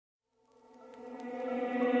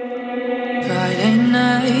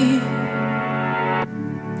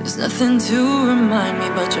Nothing to remind me,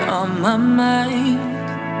 but you're on my mind.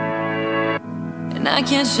 And I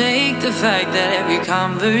can't shake the fact that every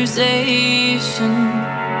conversation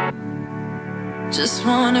just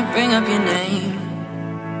wanna bring up your name,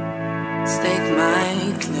 stake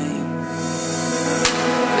my claim.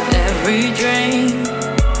 With every drink,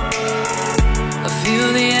 I feel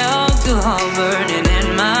the alcohol burning in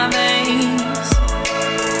my veins,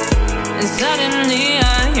 and suddenly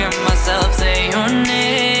I hear myself say your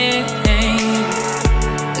name.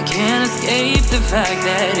 Can't escape the fact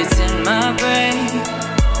that it's in my brain,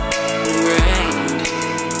 ingrained.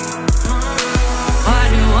 Why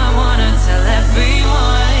do I wanna tell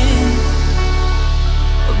everyone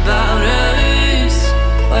about us?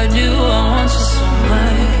 Why do I want you so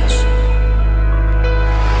much?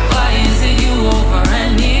 Why is it you over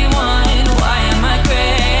anyone? Why am I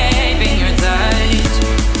craving your touch?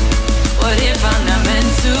 What if I'm not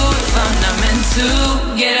meant to, if I'm not meant to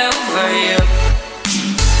get over you?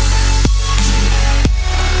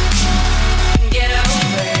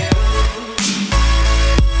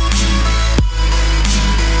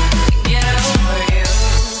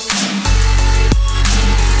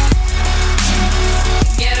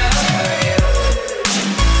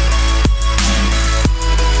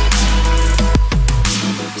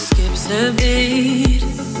 A beat,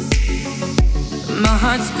 my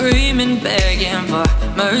heart screaming, begging for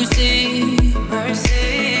mercy,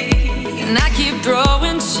 mercy. And I keep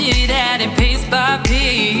throwing shit at it piece by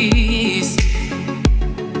piece.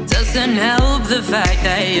 Doesn't help the fact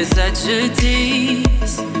that you're such a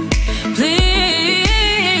tease. Please,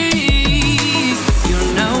 you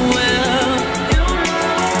know well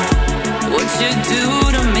what you do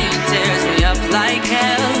to me tears me up like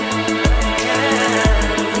hell.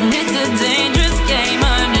 It's a dangerous game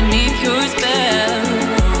underneath your spell,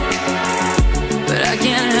 but I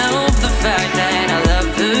can't help the fact that I love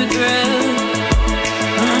the thrill.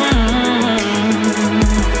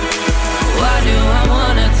 Why do I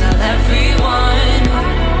wanna tell everyone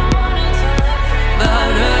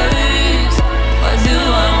about us? Why do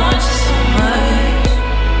I want you so much?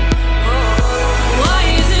 Why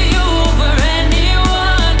is it you over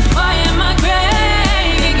anyone? Why am I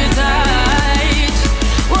craving your touch?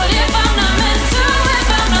 What if I'm not meant to, if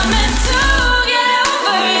I'm not meant to get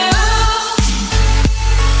over you?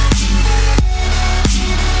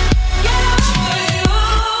 Get over you. Get over you.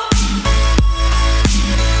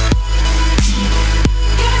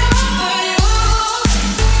 Get over you.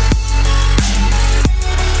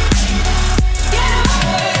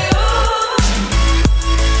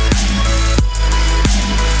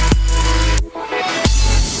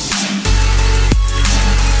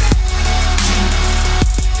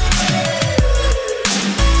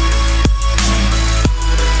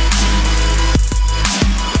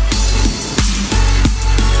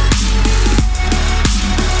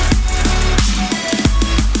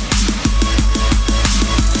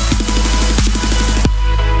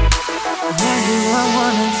 Why do I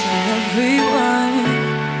wanna tell everyone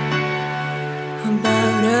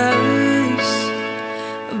about us,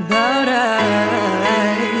 about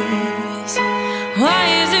us? Why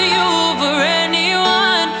is it you over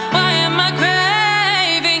anyone? Why am I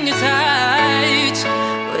craving your touch?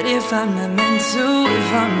 What if I'm not meant to, if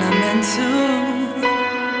I'm not meant to?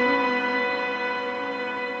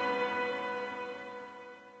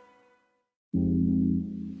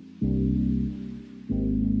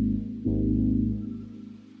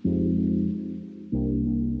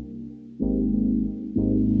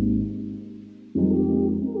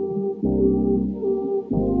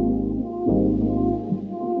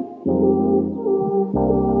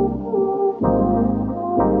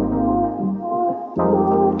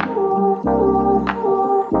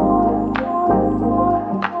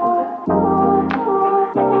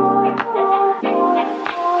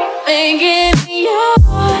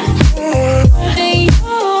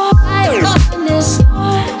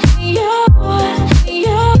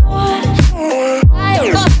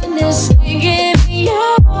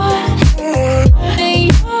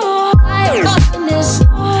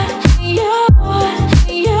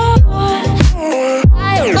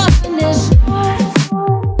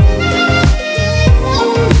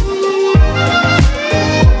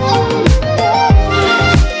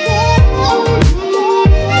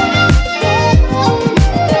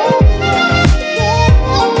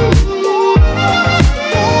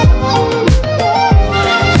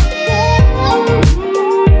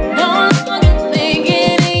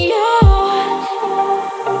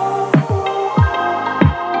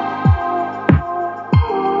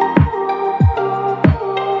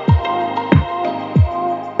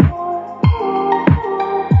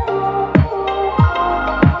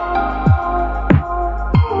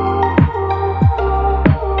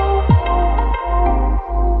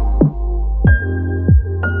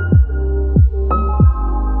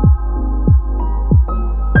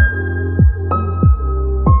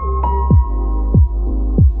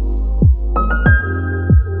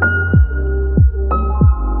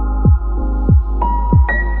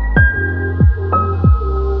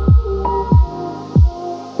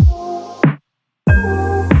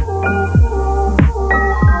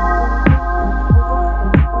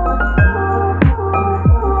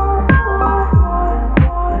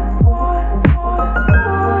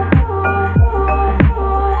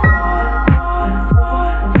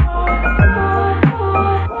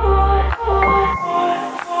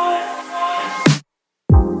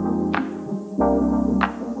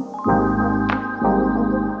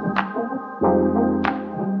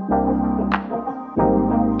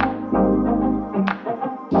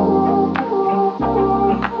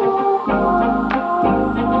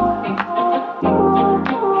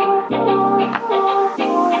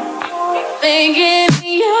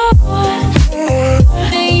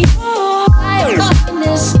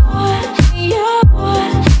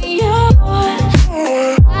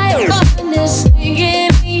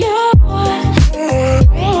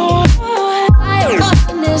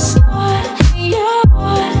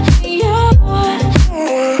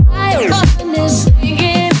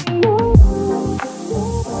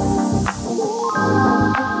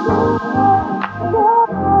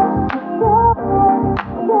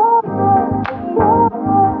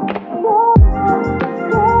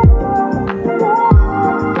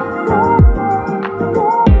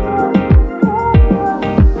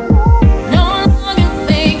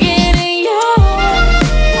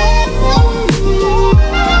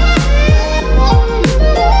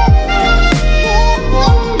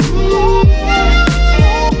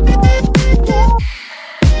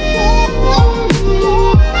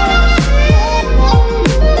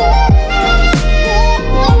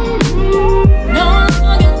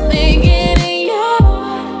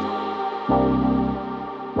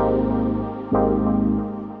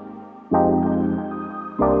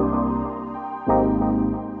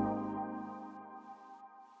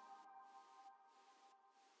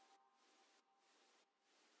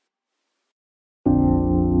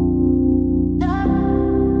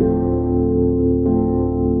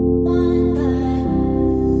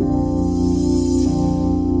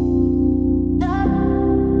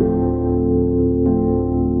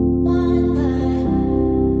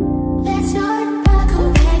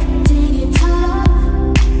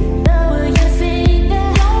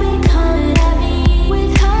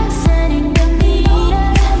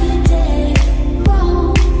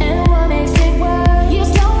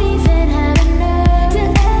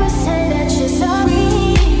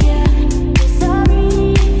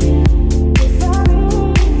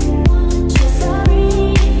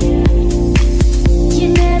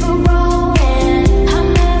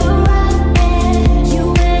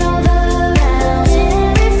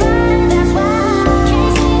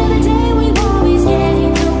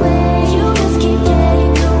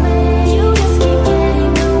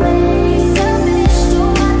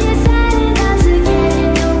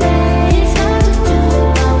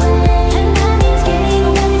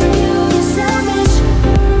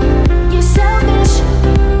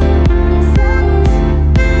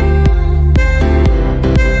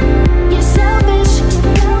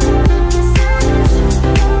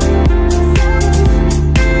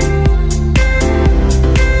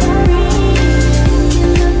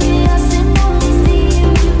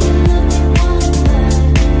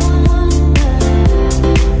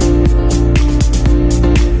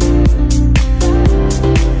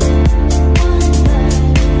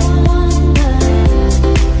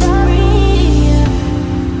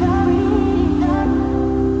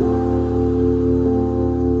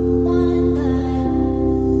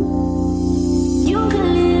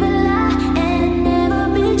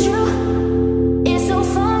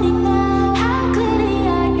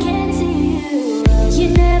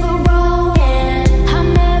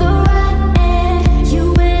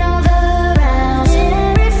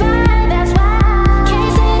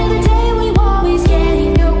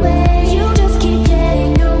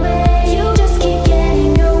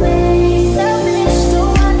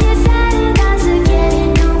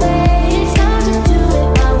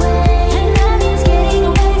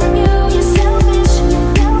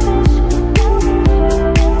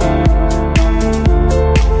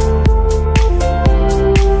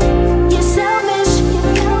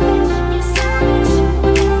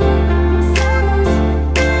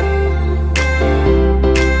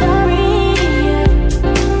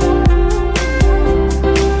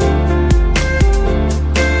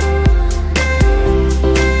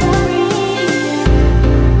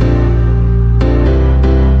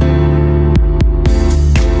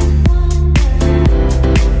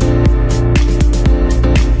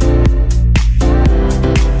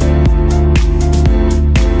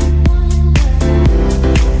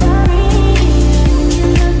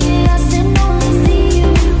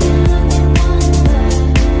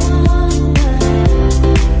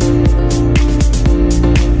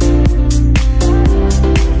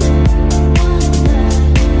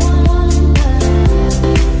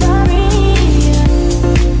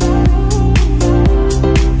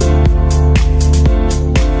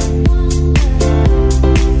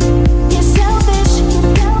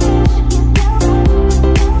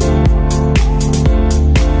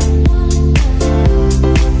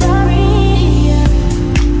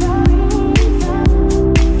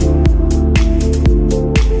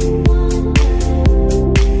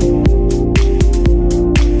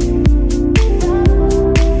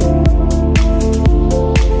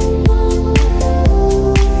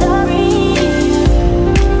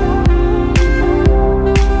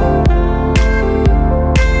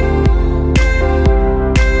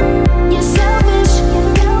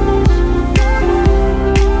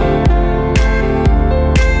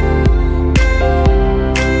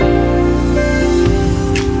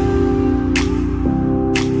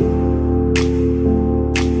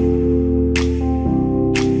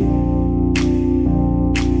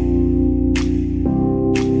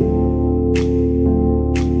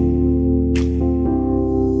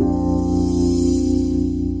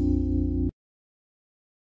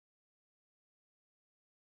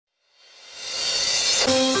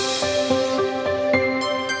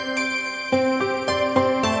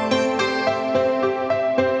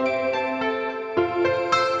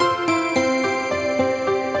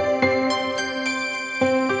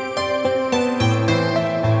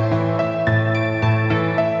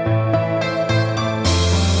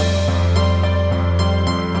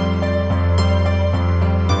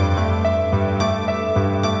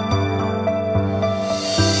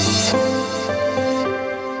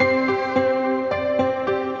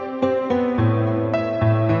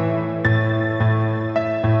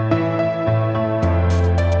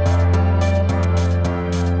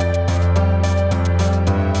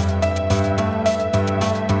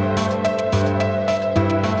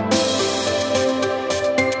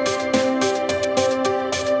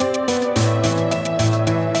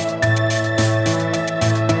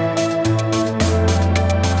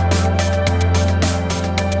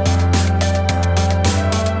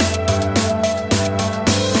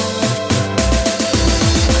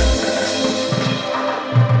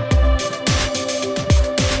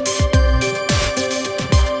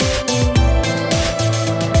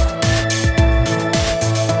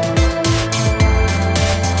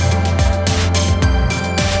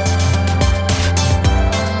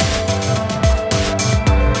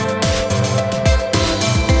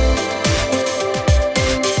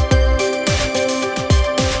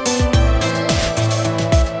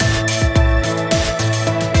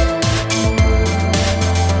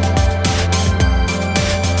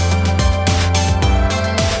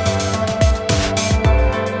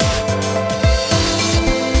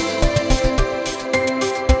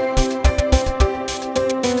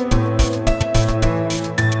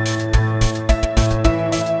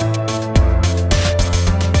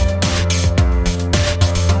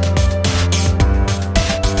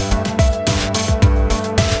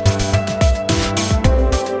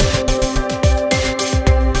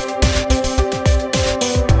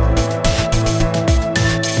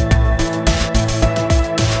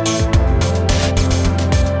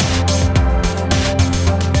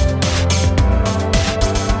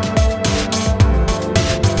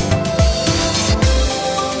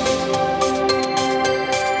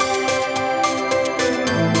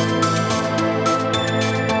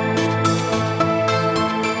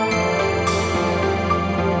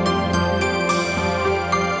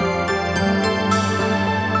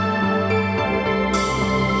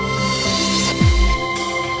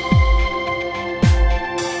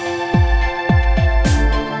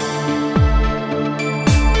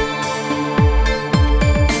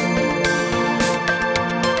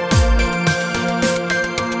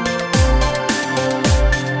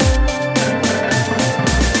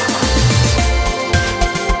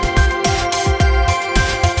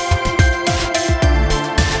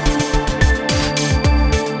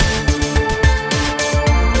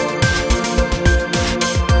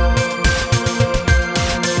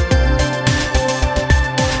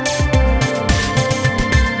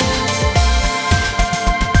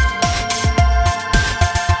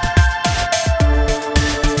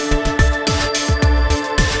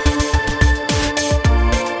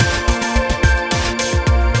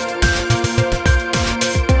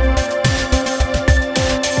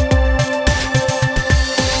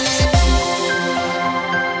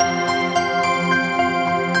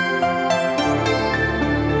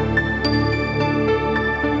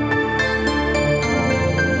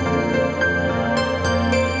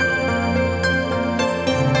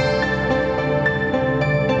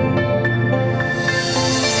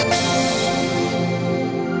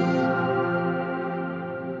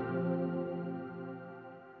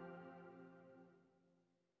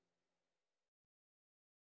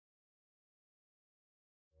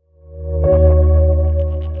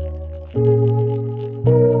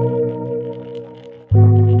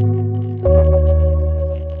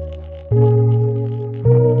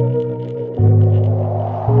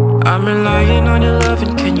 I'm relying on your love,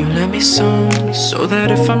 and can you lend me some? So that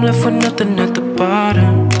if I'm left with nothing at the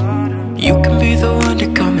bottom, you can be the one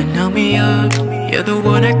to come and help me up. You're the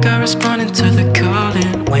one that got responding to the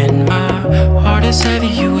calling. When my heart is heavy,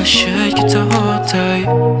 you are sure get to hold tight.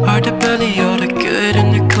 Hard to belly all the good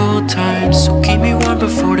in the cold times. So keep me warm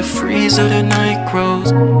before the freeze of the night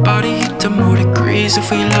grows. Body heat to more degrees if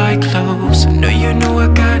we lie close. I know you know I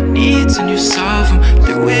got needs and you solve them.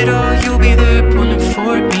 Through it all, you'll be there pulling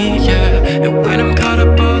for me, yeah. And when I'm caught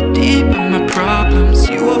up all deep in my problems,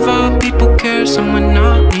 you of all people care someone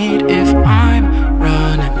I'll need. If I'm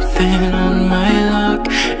running thin on my luck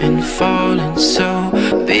and falling so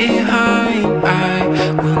behind, I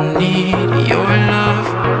will need your love.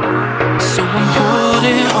 So I'm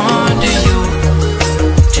holding on to you,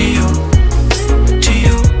 to you, to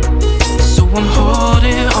you. So I'm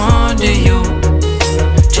holding on to you,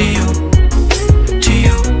 to you, to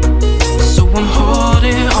you. So I'm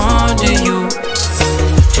holding on to you,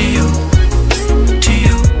 to you, to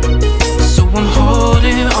you. So I'm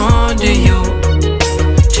holding on to you,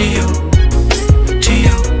 to you, to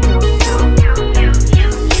you.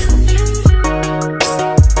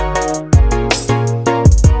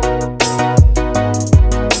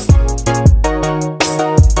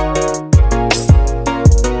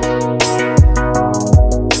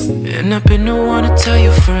 And I've been the one to tell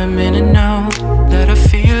you for a minute now that I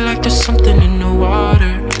feel like there's something in the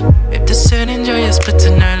water. If the setting dry, yes, but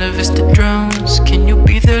tonight love is the drowns. Can you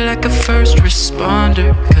be there like a first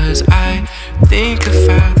responder? Cause I think of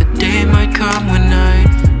how the day might come when I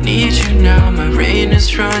need you now. My rain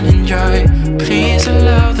is running dry. Please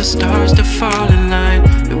allow the stars to fall in line,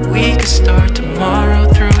 that we could start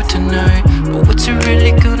tomorrow through tonight. But what's it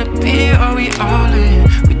really gonna be? Are we all in?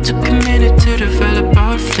 We took a minute to develop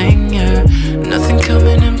our thing, yeah. Nothing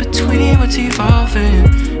coming in between, what's evolving?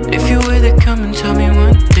 If you're with it, come and tell me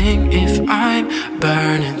one thing. If I'm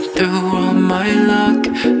burning through all my luck,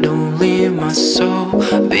 don't leave my soul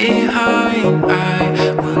behind.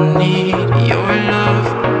 I will need your love.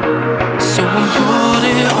 So I'm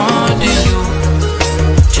holding on to you,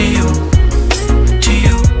 to you,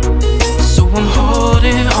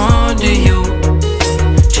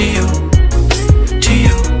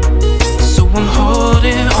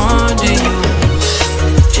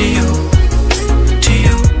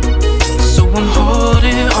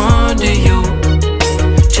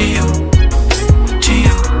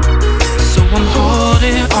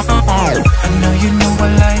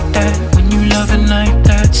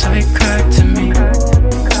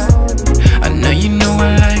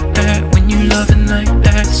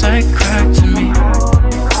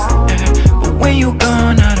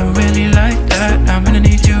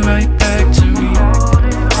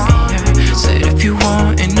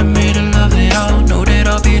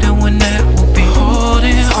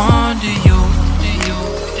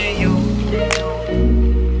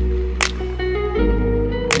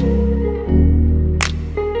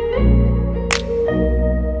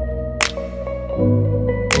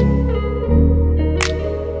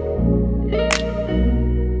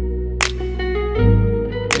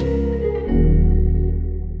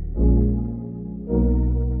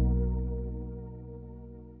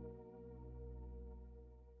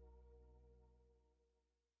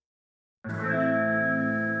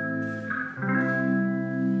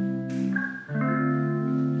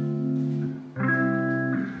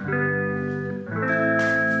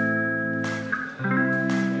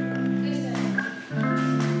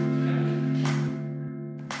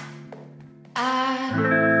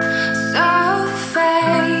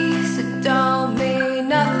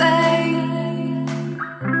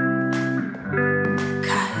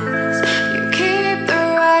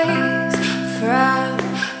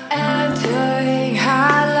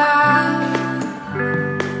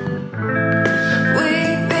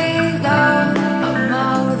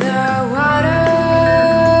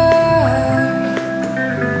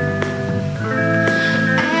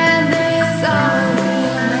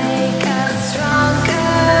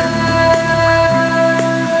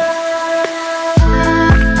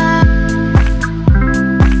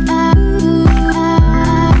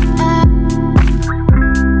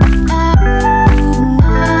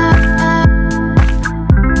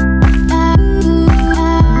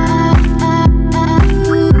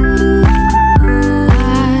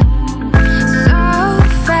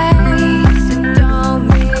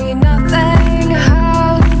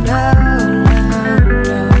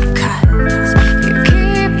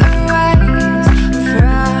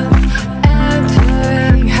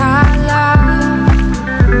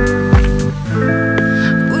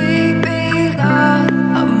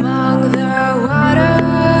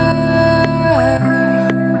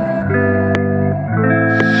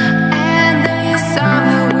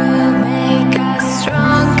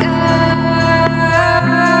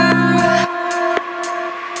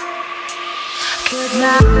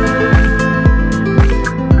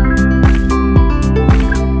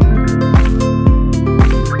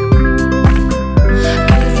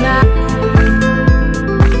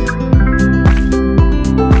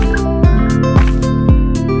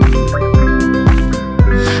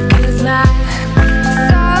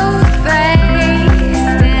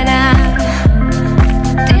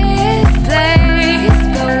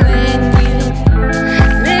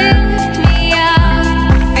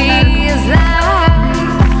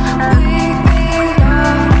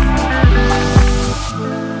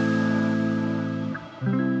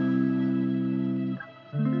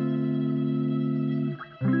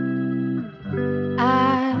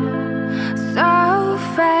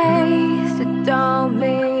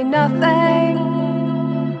 nothing.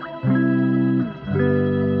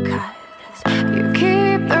 'Cause you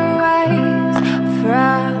keep the rays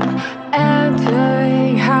from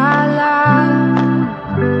entering our love.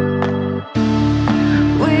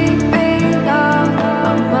 We belong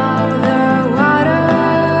among the water,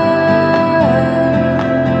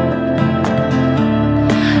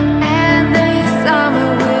 and this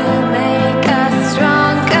summer will make us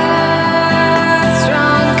stronger,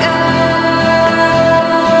 stronger.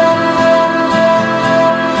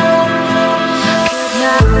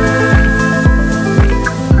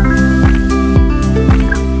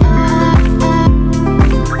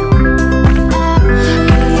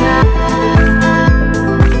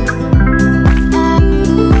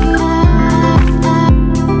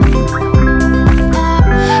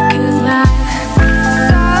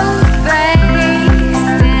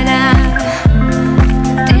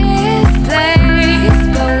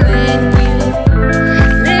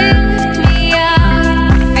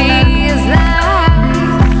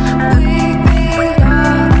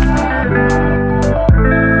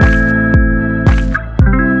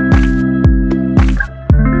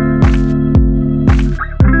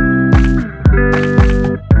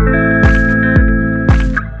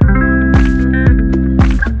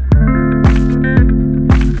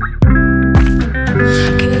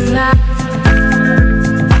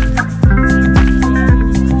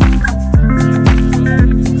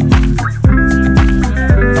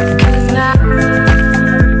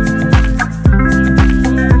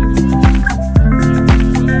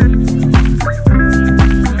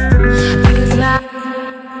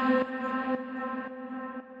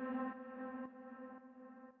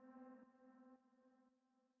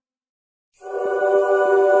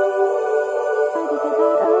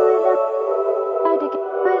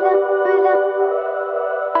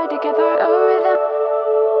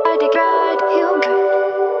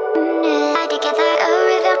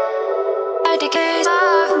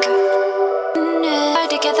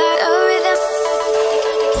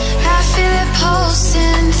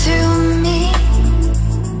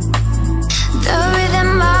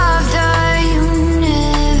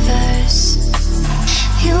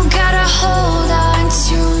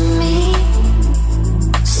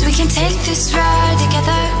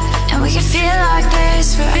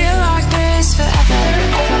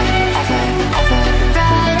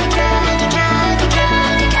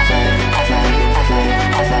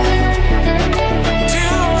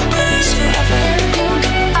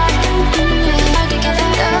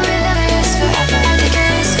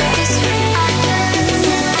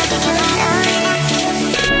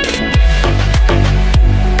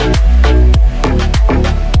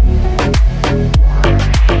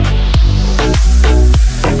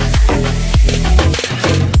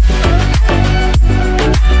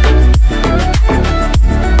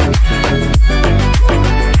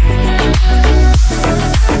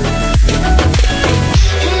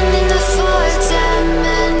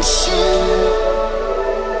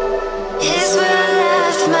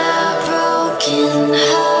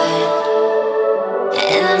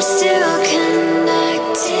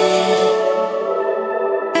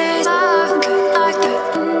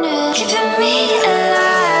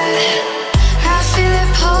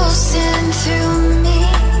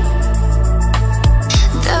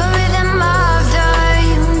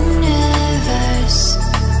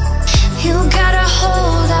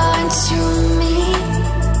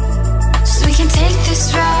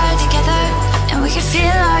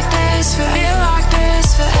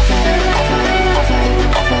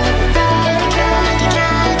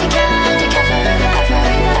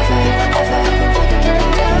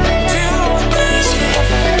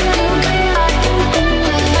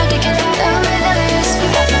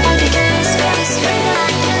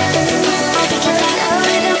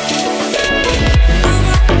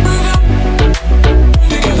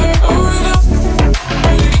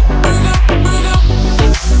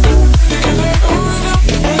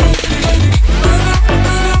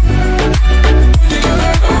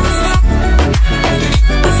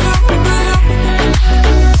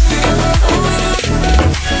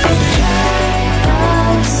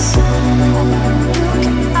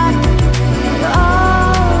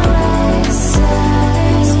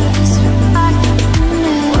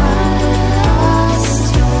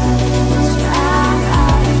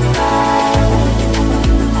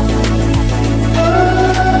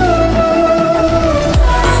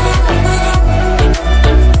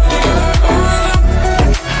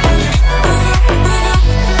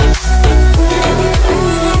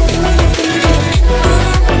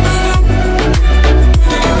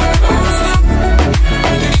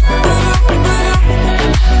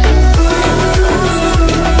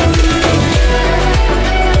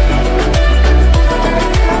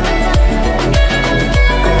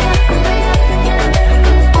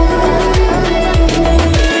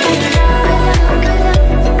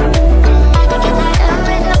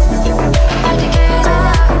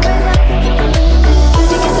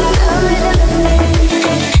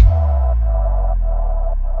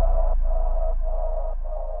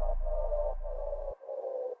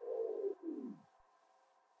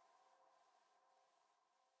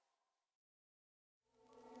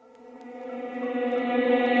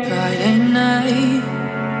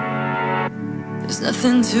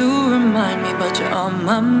 nothing to remind me, but you're on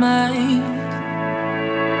my mind.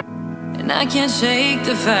 And I can't shake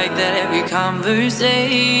the fact that every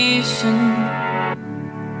conversation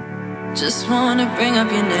just wanna bring up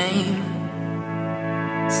your name,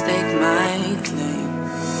 stake my claim.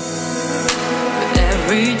 With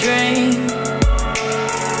every drink,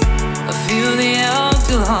 I feel the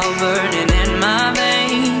alcohol burning in my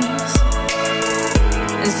veins,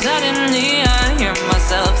 and suddenly I hear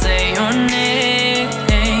myself say your name.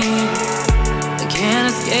 I can't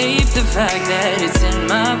escape the fact that it's in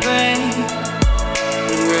my brain,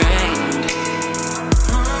 ingrained.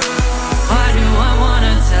 Why do I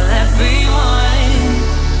wanna tell everyone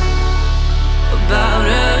about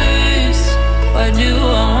us? Why do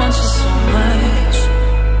I want you so much?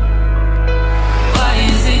 Why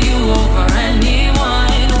is it you over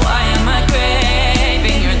anyone? Why am I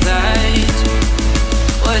craving your touch?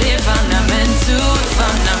 What if I'm not meant to, if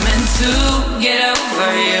I'm not meant to get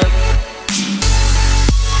over you?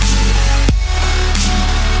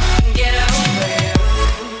 Get over you.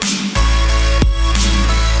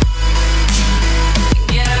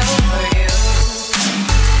 Get over you.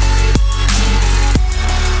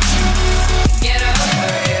 Get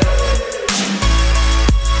over you.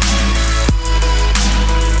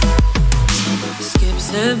 Skips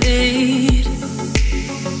a beat,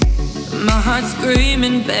 my heart's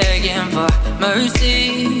screaming, begging for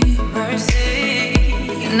mercy, mercy.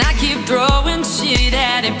 And I keep throwing shit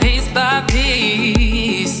at it piece by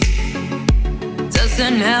piece.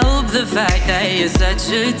 Doesn't help the fact that you're such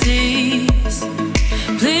a tease.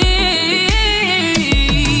 Please,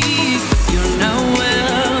 you know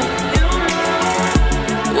well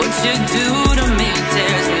what you do to me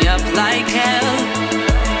tears me up like hell.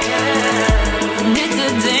 And it's a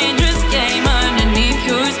dangerous game underneath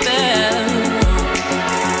your spell,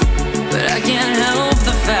 but I can't help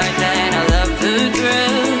the fact that I love the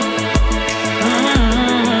thrill.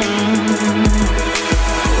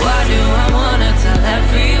 Why do I wanna tell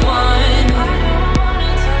everyone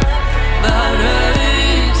about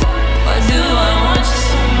us? Why do I want you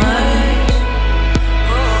so much?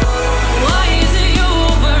 Why is it you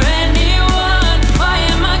over anyone? Why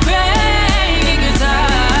am I craving your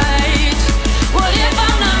touch? What if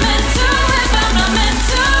I'm not meant to, if I'm not meant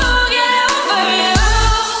to get over you?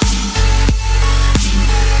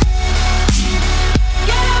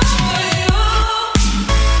 Get over you. Get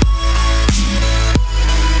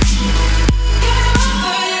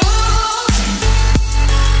over you. Get over you.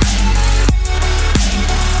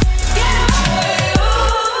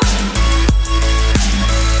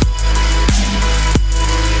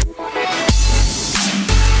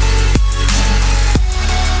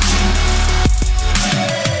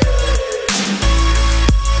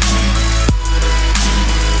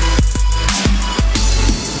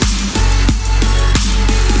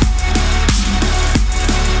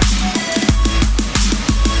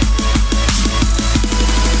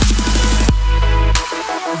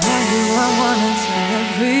 Why do I wanna tell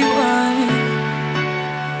everyone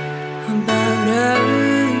about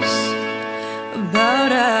us,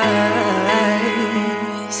 about us?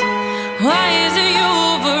 Why is it you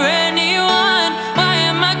over anyone? Why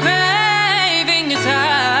am I craving your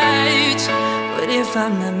touch? What if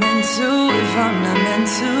I'm not meant to, if I'm not meant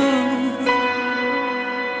to?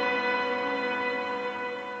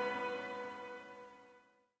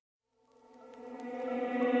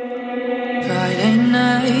 Friday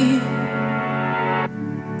night,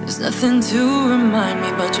 there's nothing to remind me,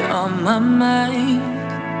 but you're on my mind.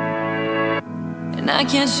 And I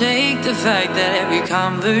can't shake the fact that every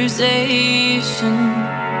conversation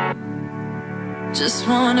just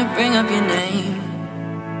wanna bring up your name,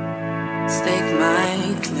 stake my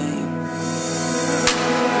claim.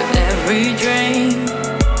 With every drink,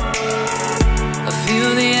 I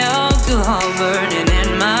feel the alcohol burning in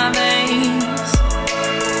my veins,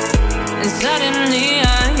 and suddenly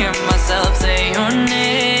I hear myself say your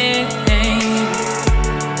name.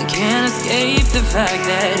 I can't escape the fact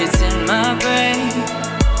that it's in my brain,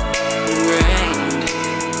 ingrained.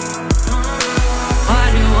 Why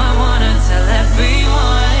do I wanna tell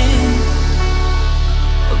everyone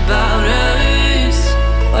about us?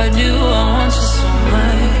 Why do I want you so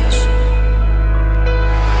much?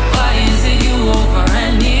 Why is it you over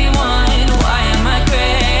anyone? Why am I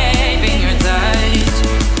craving your touch?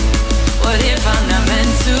 What if I'm not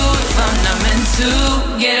meant to, if I'm not meant to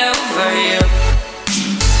get over you?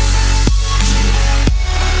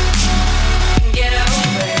 Get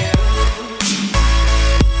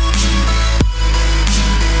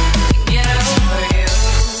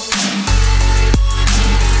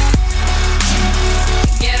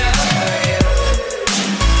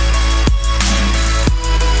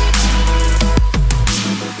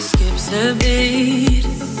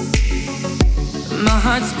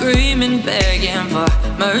begging for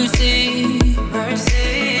mercy,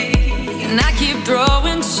 mercy. And I keep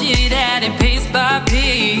throwing shit at it piece by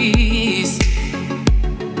piece.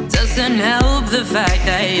 Doesn't help the fact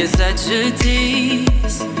that you're such a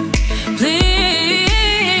tease. Please,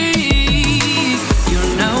 you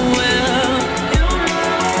know well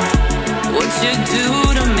what you do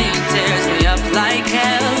to me tears me up like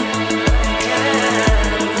hell.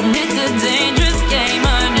 And it's a dangerous game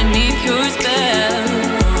underneath your spell,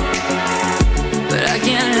 but I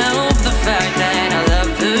can't help the fact that I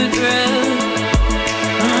love the thrill.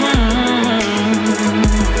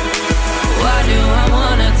 Why do I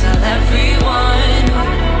wanna tell everyone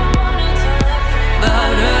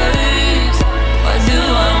about us? Why do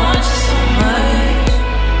I want you so much?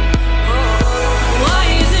 Why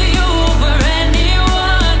is it you over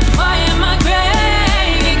anyone? Why am I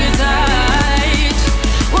craving your touch?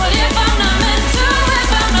 What if I'm not meant to,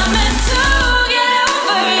 if I'm not meant to get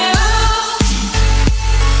over you?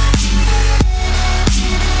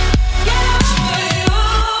 Get over you.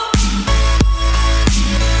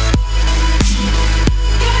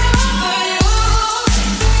 Get over you. Get over you.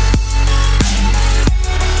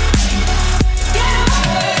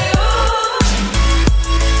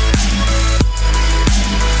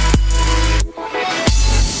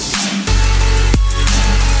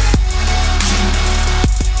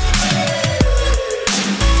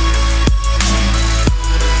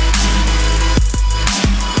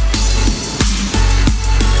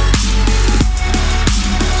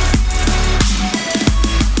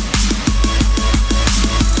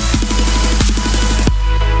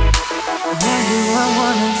 Why do I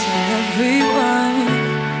wanna tell everyone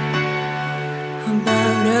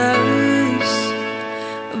about us,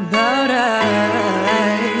 about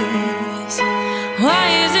us? Why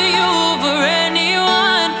is it you over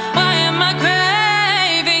anyone? Why am I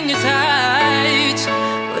craving your touch?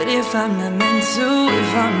 What if I'm not meant to,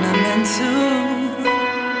 if I'm not meant to?